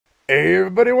Hey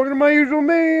everybody, welcome to My Usual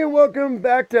Me, and welcome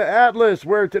back to Atlas,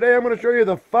 where today I'm going to show you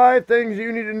the 5 things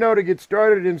you need to know to get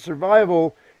started in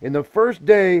survival in the first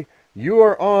day you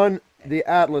are on the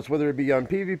Atlas, whether it be on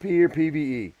PvP or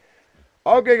PvE.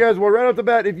 Okay guys, well right off the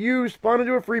bat, if you spawn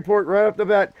into a Freeport, right off the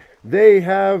bat, they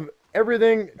have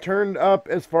everything turned up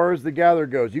as far as the gather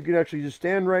goes. You can actually just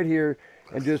stand right here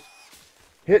and just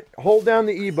hold down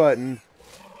the E button,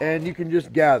 and you can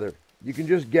just gather. You can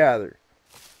just gather.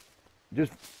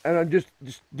 Just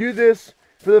do this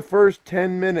for the first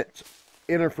 10 minutes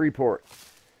in a Freeport.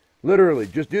 Literally,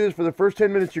 just do this for the first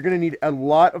 10 minutes. You're going to need a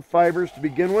lot of fibers to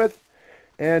begin with,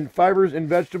 and fibers and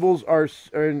vegetables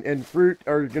and fruit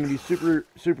are going to be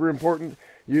super important.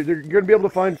 You're going to be able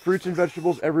to find fruits and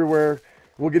vegetables everywhere.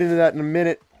 We'll get into that in a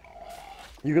minute.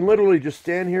 You can literally just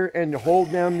stand here and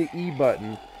hold down the E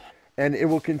button, and it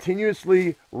will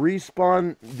continuously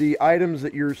respawn the items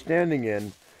that you're standing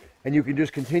in. And you can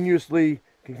just continuously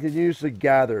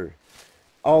gather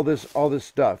all this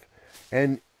stuff,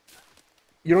 and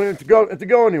you don't have to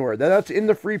go anywhere. That's in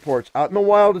the Freeports. Out in the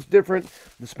wild, it's different.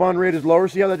 The spawn rate is lower.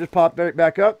 See how that just popped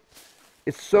back up?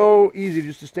 It's so easy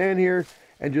just to stand here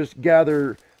and just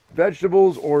gather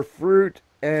vegetables or fruit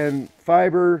and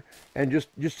fiber, and just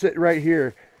sit right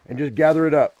here and just gather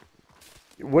it up.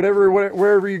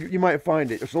 Wherever you might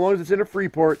find it. So long as it's in a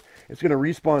Freeport, it's going to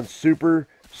respawn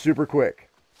super quick.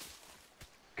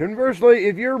 Conversely,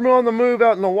 if you're on the move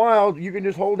out in the wild, you can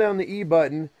just hold down the E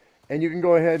button, and you can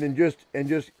go ahead and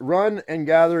just run and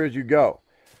gather as you go.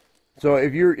 So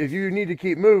if you need to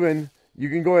keep moving, you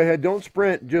can go ahead. Don't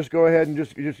sprint. Just go ahead and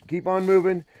just keep on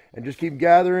moving, and just keep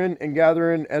gathering and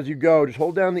gathering as you go. Just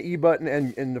hold down the E button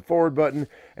and the forward button,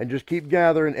 and just keep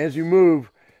gathering as you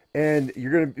move. And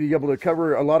you're going to be able to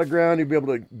cover a lot of ground. You'll be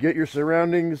able to get your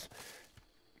surroundings.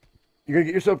 You're going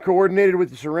to get yourself coordinated with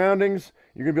the surroundings.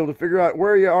 You're going to be able to figure out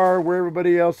where you are, where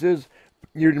everybody else is.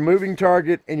 You're a moving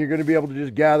target, and you're going to be able to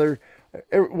just gather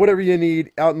whatever you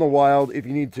need out in the wild if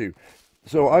you need to.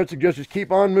 So I would suggest just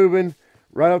keep on moving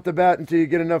right off the bat until you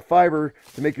get enough fiber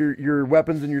to make your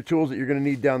weapons and your tools that you're going to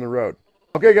need down the road.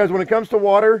 Okay, guys, when it comes to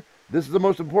water, this is the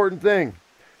most important thing.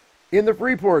 In the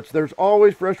Freeports, there's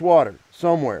always fresh water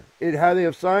somewhere. They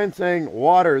have signs saying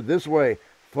water this way.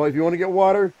 So if you want to get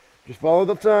water, just follow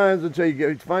the signs until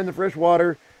you find the fresh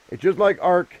water. It's just like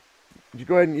Ark. Just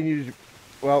go ahead and use.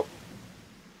 Well,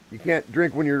 you can't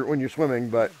drink when you're swimming,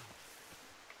 but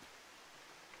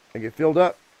I get filled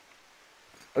up.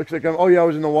 Looks like oh yeah, I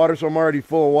was in the water, so I'm already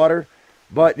full of water.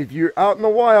 But if you're out in the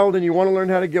wild and you want to learn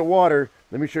how to get water,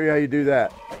 let me show you how you do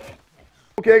that.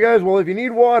 Okay, guys. Well, if you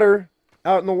need water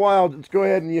out in the wild, let's go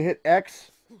ahead and you hit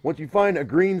X. Once you find a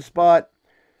green spot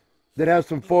that has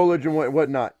some foliage and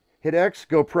whatnot, hit X.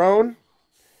 Go prone.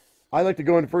 I like to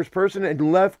go in first person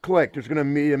and left click. There's going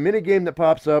to be a mini game that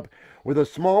pops up with a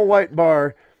small white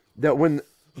bar that when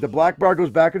the black bar goes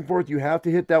back and forth, you have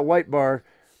to hit that white bar,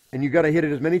 and you got to hit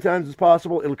it as many times as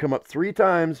possible. It'll come up 3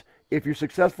 times if you're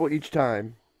successful each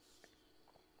time.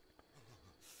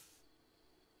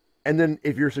 And then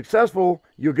if you're successful,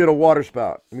 you'll get a water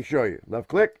spout. Let me show you. Left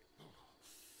click.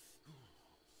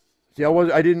 See,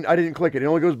 I didn't click it. It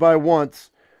only goes by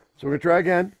once. So we're going to try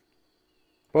again.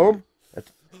 Boom.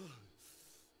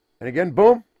 And again,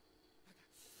 boom.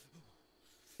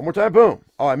 One more time, boom.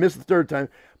 Oh, I missed the 3rd time.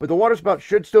 But the water spout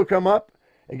should still come up.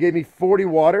 It gave me 40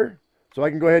 water. So I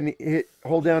can go ahead and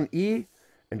hold down E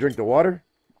and drink the water.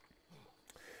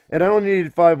 And I only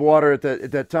needed 5 water at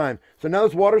that time. So now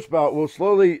this water spout will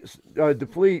slowly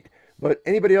deplete, but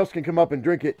anybody else can come up and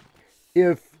drink it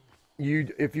if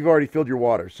you've already filled your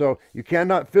water. So you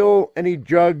cannot fill any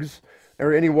jugs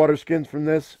or any water skins from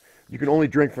this. You can only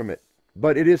drink from it.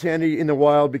 But it is handy in the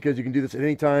wild because you can do this at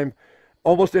any time,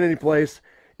 almost in any place.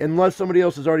 Unless somebody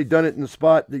else has already done it in the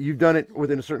spot that you've done it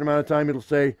within a certain amount of time, it'll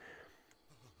say,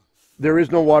 there is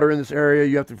no water in this area.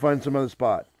 You have to find some other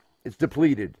spot. It's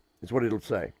depleted, is what it'll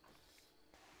say.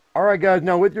 All right, guys.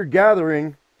 Now, with your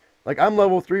gathering, like I'm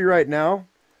level 3 right now,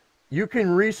 you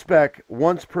can respec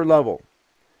once per level.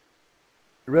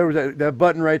 Remember that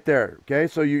button right there, okay?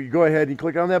 So you go ahead and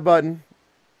click on that button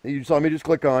that you saw me just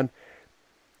click on,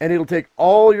 and it'll take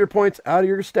all your points out of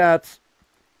your stats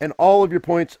and all of your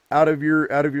points out of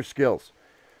your skills.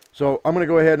 So I'm going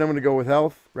to go ahead and I'm going to go with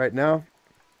health right now.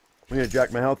 I'm going to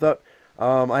jack my health up.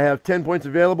 I have 10 points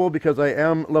available because I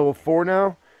am level 4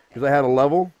 now because I had a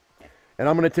level. And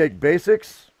I'm going to take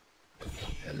basics.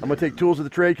 I'm going to take tools of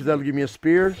the trade because that'll give me a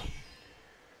spear.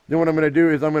 Then what I'm going to do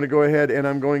is I'm going to go ahead and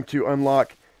I'm going to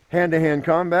unlock hand-to-hand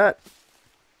combat.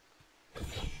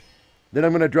 Then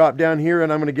I'm going to drop down here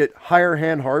and I'm going to get higher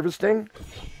hand harvesting.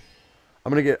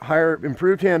 I'm going to get higher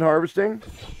improved hand harvesting.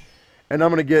 and I'm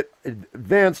going to get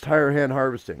advanced higher hand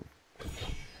harvesting.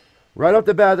 Right off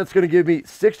the bat, that's going to give me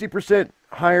 60%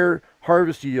 higher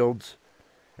harvest yields.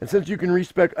 And since you can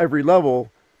respec every level,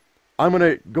 I'm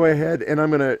going to go ahead and I'm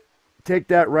going to take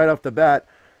that right off the bat.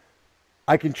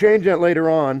 I can change that later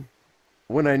on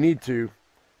when I need to.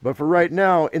 But for right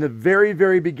now, in the very,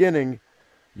 very beginning,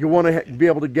 you want to be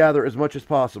able to gather as much as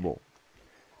possible.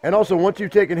 And also, once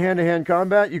you've taken hand-to-hand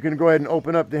combat, you can go ahead and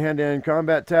open up the hand-to-hand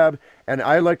combat tab. And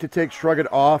I like to take Shrug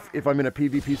It Off if I'm in a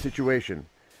PvP situation.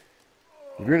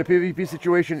 If you're in a PvP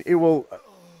situation, it will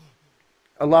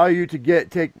allow you to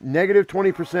take negative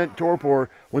 20%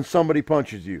 torpor when somebody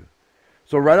punches you.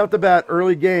 So right off the bat,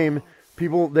 early game,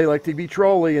 people, they like to be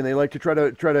trolly and they like to try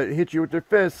to hit you with their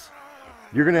fists.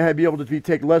 You're going to be able to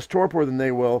take less torpor than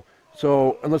they will.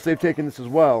 So unless they've taken this as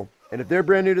well. And if they're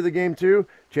brand new to the game too,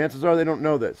 chances are they don't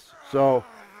know this. So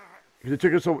it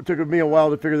took me a while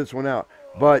to figure this one out.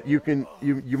 But you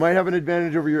might have an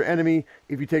advantage over your enemy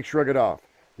if you take Shrug It Off.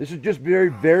 This is just very,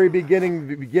 very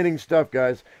beginning stuff,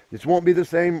 guys. This won't be the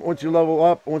same once you level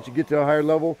up. Once you get to a higher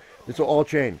level, this will all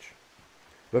change.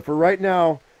 But for right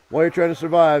now, while you're trying to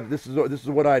survive, this is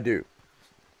what I do.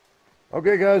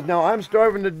 Okay, guys, now I'm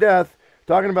starving to death.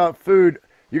 Talking about food,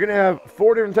 you're going to have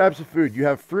 4 different types of food. You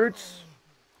have fruits,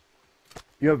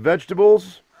 you have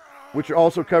vegetables, which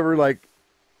also cover like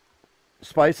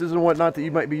spices and whatnot that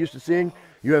you might be used to seeing.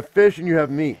 You have fish and you have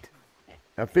meat.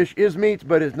 Now, fish is meat,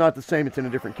 but it's not the same. It's in a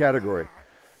different category.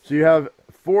 So you have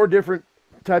 4 different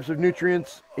types of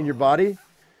nutrients in your body.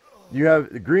 You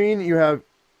have the green, you have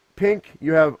pink,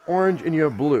 you have orange, and you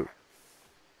have blue.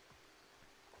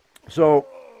 So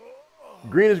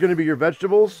green is going to be your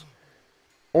vegetables.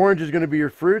 Orange is going to be your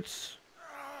fruits.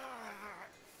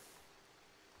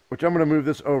 Which I'm going to move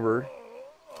this over.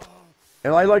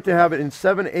 And I like to have it in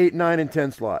 7, 8, 9, and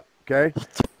 10 slot. Okay?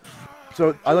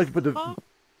 So I like to put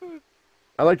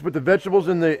the vegetables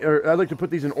in I like to put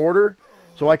these in order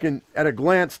so I can, at a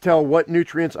glance, tell what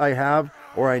nutrients I have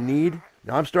or I need.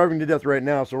 Now, I'm starving to death right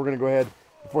now, so we're going to go ahead,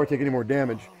 before I take any more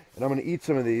damage, and I'm going to eat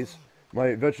some of these,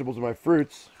 my vegetables and my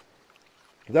fruits,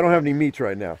 because I don't have any meats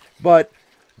right now. But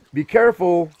be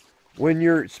careful when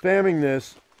you're spamming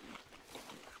this,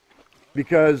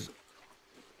 because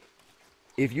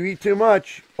if you eat too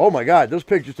much, oh my God, those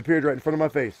pigs just appeared right in front of my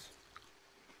face.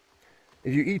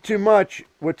 If you eat too much,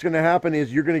 what's going to happen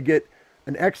is you're going to get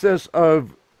an excess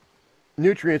of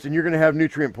nutrients and you're going to have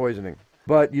nutrient poisoning.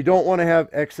 But you don't want to have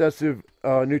excessive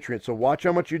nutrients. So watch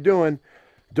how much you're doing.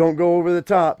 Don't go over the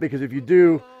top, because if you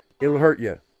do, it'll hurt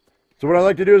you. So what I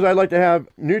like to do is I like to have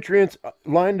nutrients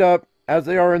lined up as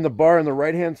they are in the bar on the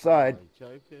right-hand side.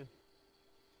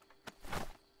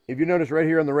 If you notice right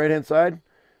here on the right-hand side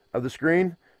of the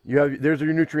screen, there's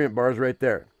your nutrient bars right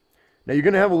there. Now, you're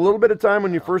going to have a little bit of time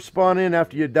when you first spawn in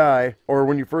after you die, or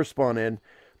when you first spawn in,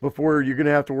 before you're going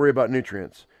to have to worry about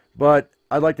nutrients. But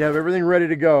I'd like to have everything ready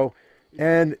to go.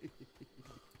 And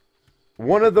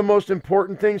one of the most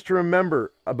important things to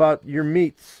remember about your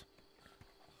meats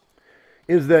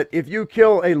is that if you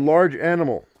kill a large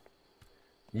animal,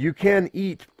 you can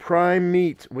eat prime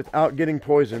meat without getting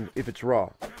poisoned if it's raw.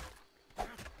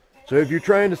 So if you're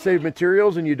trying to save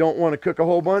materials and you don't want to cook a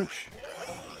whole bunch,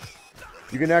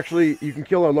 you can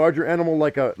kill a larger animal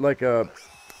like a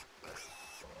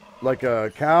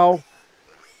cow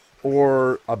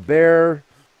or a bear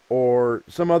or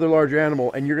some other larger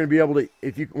animal, and you're going to be able to,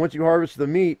 once you harvest the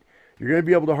meat, you're going to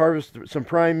be able to harvest some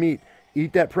prime meat.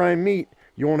 Eat that prime meat.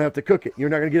 You won't have to cook it. You're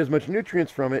not going to get as much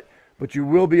nutrients from it, but you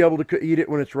will be able to eat it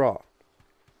when it's raw.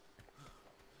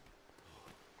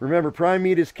 Remember, prime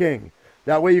meat is king.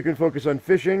 That way you can focus on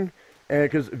fishing,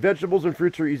 because vegetables and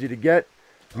fruits are easy to get.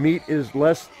 Meat is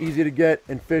less easy to get,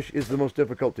 and fish is the most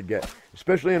difficult to get,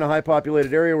 especially in a high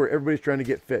populated area where everybody's trying to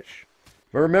get fish.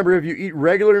 But remember, if you eat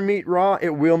regular meat raw, it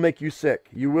will make you sick.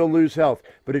 You will lose health.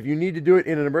 But if you need to do it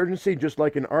in an emergency, just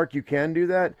like an ARC, you can do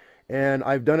that. And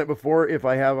I've done it before if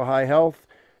I have a high health,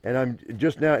 and I'm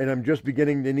just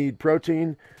beginning to need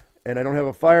protein, and I don't have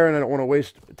a fire, and I don't want to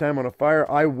waste time on a fire,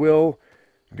 I will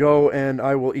go and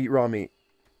I will eat raw meat.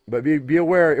 But be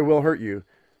aware, it will hurt you.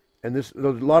 And there's a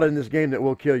lot in this game that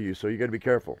will kill you, so you got to be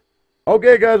careful.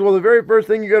 Okay, guys. Well, the very first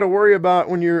thing you got to worry about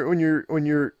when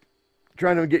you're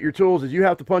trying to get your tools is you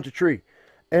have to punch a tree.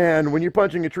 And when you're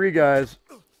punching a tree, guys,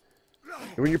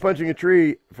 when you're punching a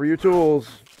tree for your tools,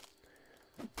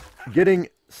 getting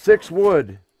 6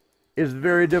 wood is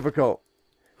very difficult.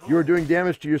 You are doing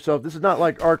damage to yourself. This is not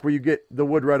like Ark where you get the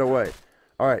wood right away.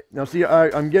 All right. Now, see,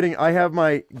 I have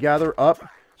my gather up.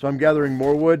 So I'm gathering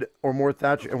more wood or more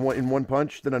thatch in one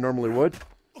punch than I normally would.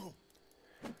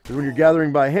 Because when you're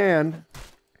gathering by hand,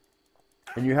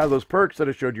 and you have those perks that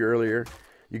I showed you earlier,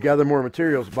 you gather more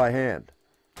materials by hand.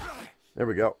 There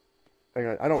we go. Hang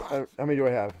on, how many do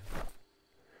I have?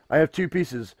 I have 2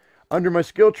 pieces. Under my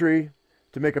skill tree,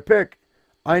 to make a pick,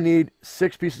 I need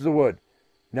 6 pieces of wood.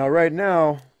 Now, right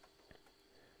now,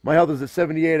 my health is at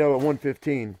 78 out of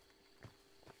 115.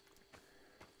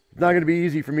 It's not going to be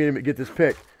easy for me to get this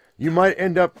pick. You might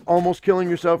end up almost killing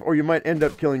yourself, or you might end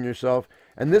up killing yourself.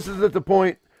 And this is at the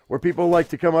point where people like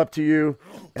to come up to you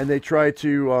and they try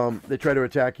to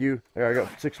attack you. There, I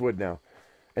got 6 wood now,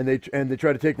 and they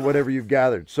try to take whatever you've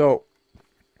gathered. So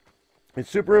it's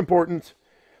super important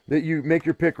that you make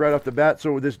your pick right off the bat,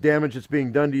 so this damage that's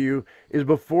being done to you is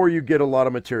before you get a lot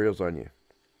of materials on you.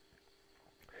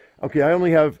 Okay, I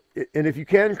only have, and if you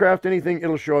can craft anything,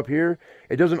 it'll show up here.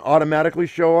 It doesn't automatically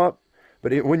show up,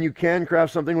 but when you can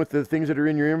craft something with the things that are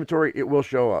in your inventory, it will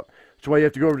show up. That's why you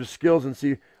have to go over to skills and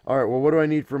see, all right, well, what do I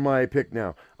need for my pick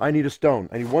now? I need a stone.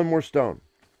 I need 1 more stone.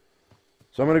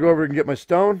 So I'm going to go over and get my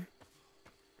stone,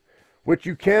 which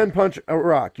you can punch a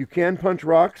rock. You can punch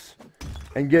rocks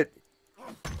and get,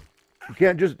 you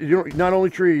can't just, you don't, not only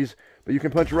trees, but you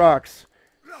can punch rocks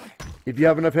if you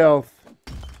have enough health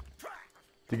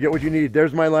to get what you need.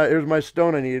 There's my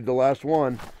stone I needed, the last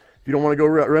one. If you don't want to go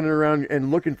running around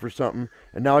and looking for something,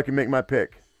 and now I can make my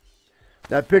pick.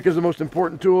 That pick is the most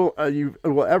important tool you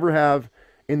will ever have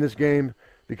in this game,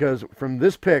 because from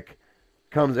this pick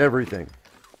comes everything.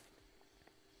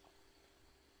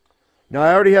 Now,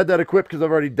 I already had that equipped because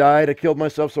I've already died. I killed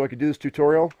myself so I could do this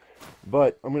tutorial,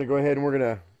 but I'm going to go ahead and we're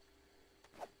going to,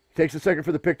 takes a second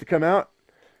for the pick to come out,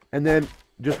 and then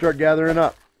just start gathering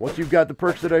up. Once you've got the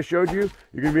perks that I showed you,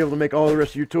 you're going to be able to make all the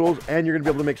rest of your tools, and you're going to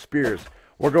be able to make spears.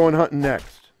 We're going hunting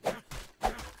next.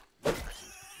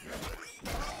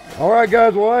 Alright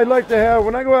guys, well, I'd like to have,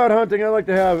 when I go out hunting, I like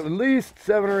to have at least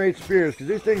 7 or 8 spears, because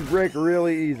these things break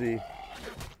really easy.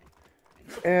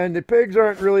 And the pigs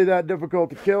aren't really that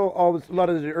difficult to kill. A lot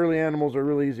of the early animals are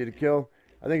really easy to kill.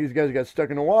 I think these guys got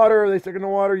stuck in the water. Are they stuck in the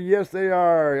water? Yes, they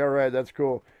are. Alright, that's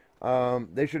cool.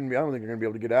 They shouldn't be, I don't think they're going to be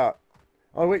able to get out.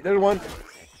 Oh wait, there's one.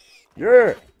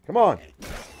 Yeah, come on.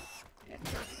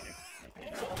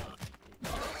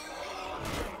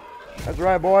 That's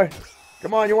right, boy.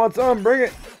 Come on, you want some? Bring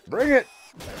it. Bring it.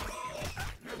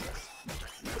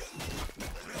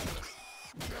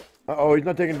 Uh-oh, he's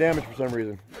not taking damage for some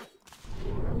reason.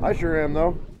 I sure am,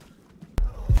 though.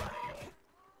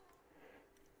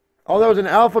 Oh, that was an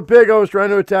alpha pig I was trying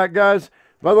to attack, guys.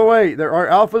 By the way, there are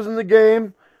alphas in the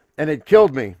game, and it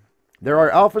killed me. There are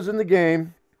alphas in the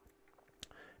game,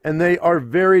 and they are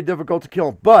very difficult to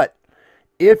kill. But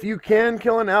if you can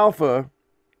kill an alpha,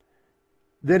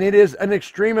 then it is an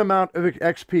extreme amount of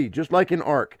XP, just like in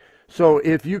Ark. So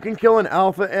if you can kill an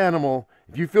alpha animal,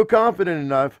 if you feel confident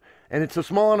enough, and it's a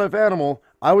small enough animal,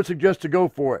 I would suggest to go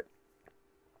for it.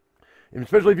 And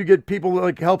especially if you get people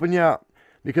like helping you out.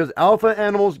 Because alpha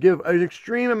animals give an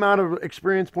extreme amount of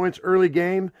experience points early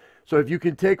game. So if you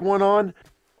can take one on,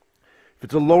 if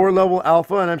it's a lower level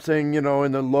alpha, and I'm saying, you know,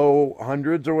 in the low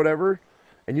hundreds or whatever,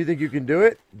 and you think you can do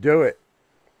it, do it.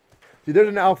 See, there's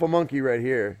an alpha monkey right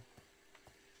here.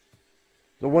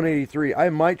 The 183. I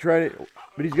might try it,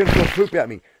 but he's going to throw poop at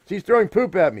me. See, he's throwing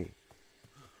poop at me.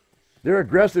 They're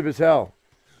aggressive as hell.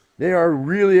 They are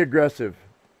really aggressive.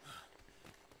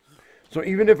 So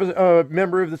even if a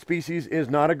member of the species is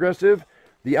not aggressive,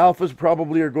 the alphas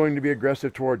probably are going to be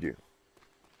aggressive toward you.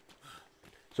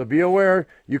 So be aware,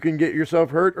 you can get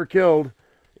yourself hurt or killed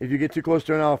if you get too close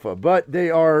to an alpha. But they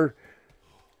are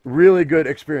really good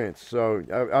experience. So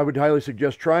I would highly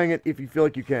suggest trying it if you feel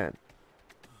like you can.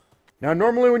 Now,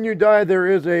 normally when you die, there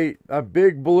is a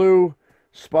big blue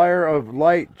spire of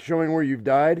light showing where you've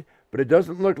died, but it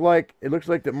doesn't look like, it looks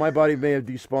like that my body may have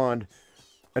despawned.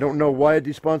 I don't know why it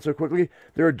despawned so quickly.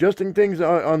 They're adjusting things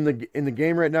in the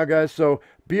game right now, guys, so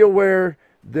be aware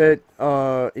that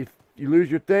if you lose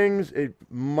your things, it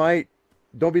might,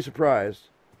 don't be surprised.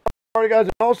 Alright guys,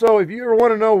 and also if you ever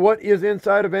want to know what is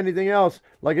inside of anything else,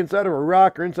 like inside of a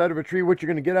rock or inside of a tree, what you're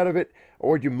going to get out of it,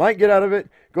 or what you might get out of it,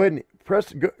 go ahead and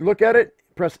look at it,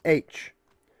 press H.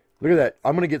 Look at that.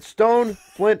 I'm going to get stone,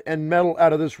 flint, and metal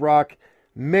out of this rock.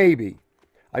 Maybe.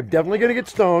 I'm definitely going to get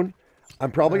stone.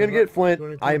 I'm probably going to get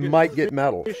flint. I might get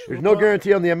metal. There's no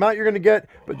guarantee on the amount you're going to get,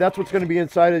 but that's what's going to be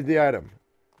inside of the item.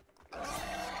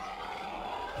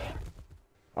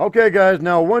 Okay, guys.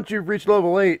 Now, once you've reached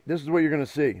level 8, this is what you're going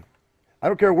to see. I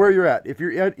don't care where you're at. If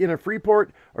you're in a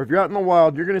Freeport or if you're out in the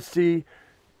wild, you're going to see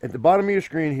at the bottom of your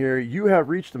screen here, you have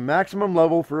reached the maximum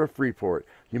level for a Freeport.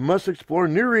 You must explore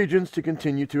new regions to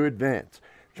continue to advance,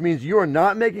 which means you are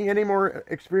not making any more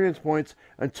experience points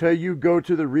until you go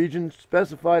to the region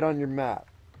specified on your map.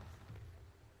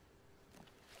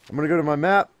 I'm going to go to my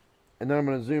map, and then I'm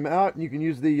going to zoom out, and you can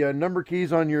use the number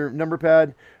keys on your number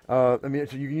pad. So you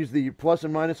can use the plus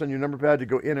and minus on your number pad to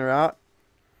go in or out.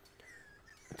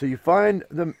 So you find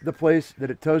the place that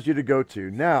it tells you to go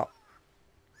to. Now,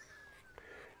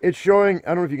 it's showing, I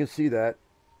don't know if you can see that.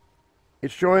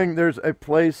 It's showing there's a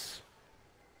place.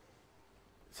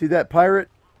 See that pirate?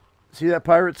 See that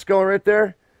pirate skull right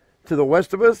there? To the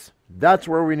west of us? That's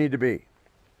where we need to be.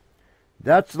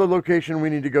 That's the location we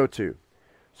need to go to.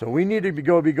 So we need to be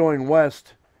going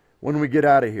west when we get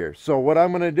out of here. So what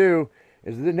I'm going to do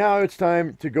is that now it's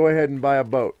time to go ahead and buy a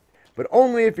boat. But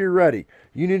only if you're ready.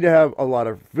 You need to have a lot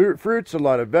of fruits, a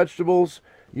lot of vegetables.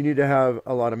 You need to have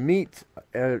a lot of meat.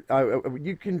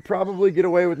 You can probably get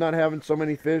away with not having so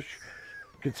many fish,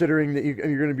 considering that you're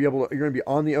going to be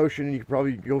on the ocean and you can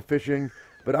probably go fishing.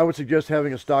 But I would suggest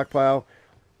having a stockpile.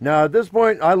 Now at this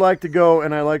point, I like to go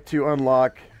and I like to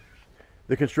unlock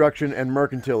the construction and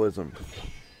mercantilism,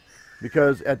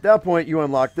 because at that point you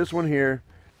unlock this one here.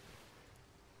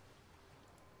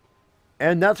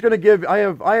 And that's going to give,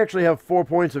 I actually have 4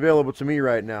 points available to me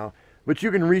right now, but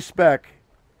you can respec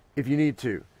if you need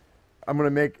to. I'm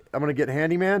going to get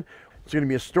handyman. It's going to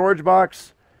be a storage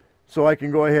box, so I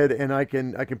can go ahead and I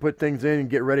can put things in and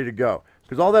get ready to go.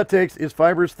 Because all that takes is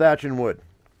fibers, thatch, and wood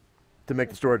to make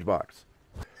the storage box.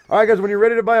 All right, guys, when you're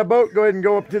ready to buy a boat, go ahead and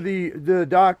go up to the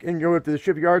dock and go up to the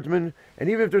shipyardsman. And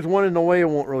even if there's one in the way, it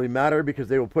won't really matter because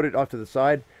they will put it off to the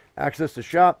side. Access to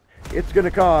shop. It's going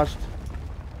to cost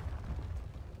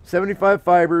 75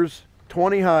 fibers,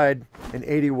 20 hide, and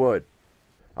 80 wood.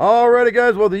 Alrighty,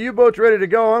 guys, well, the U-boat's ready to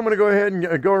go. I'm going to go ahead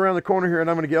and go around the corner here, and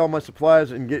I'm going to get all my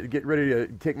supplies and get ready to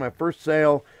take my first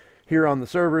sail here on the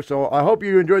server. So I hope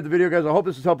you enjoyed the video, guys. I hope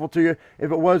this is helpful to you. If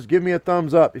it was, give me a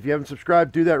thumbs up. If you haven't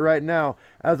subscribed, do that right now.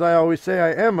 As I always say,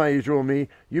 I am my usual me.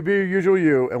 You be your usual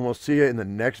you, and we'll see you in the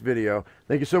next video.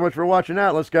 Thank you so much for watching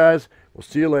Atlas, guys. We'll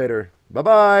see you later.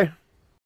 Bye-bye.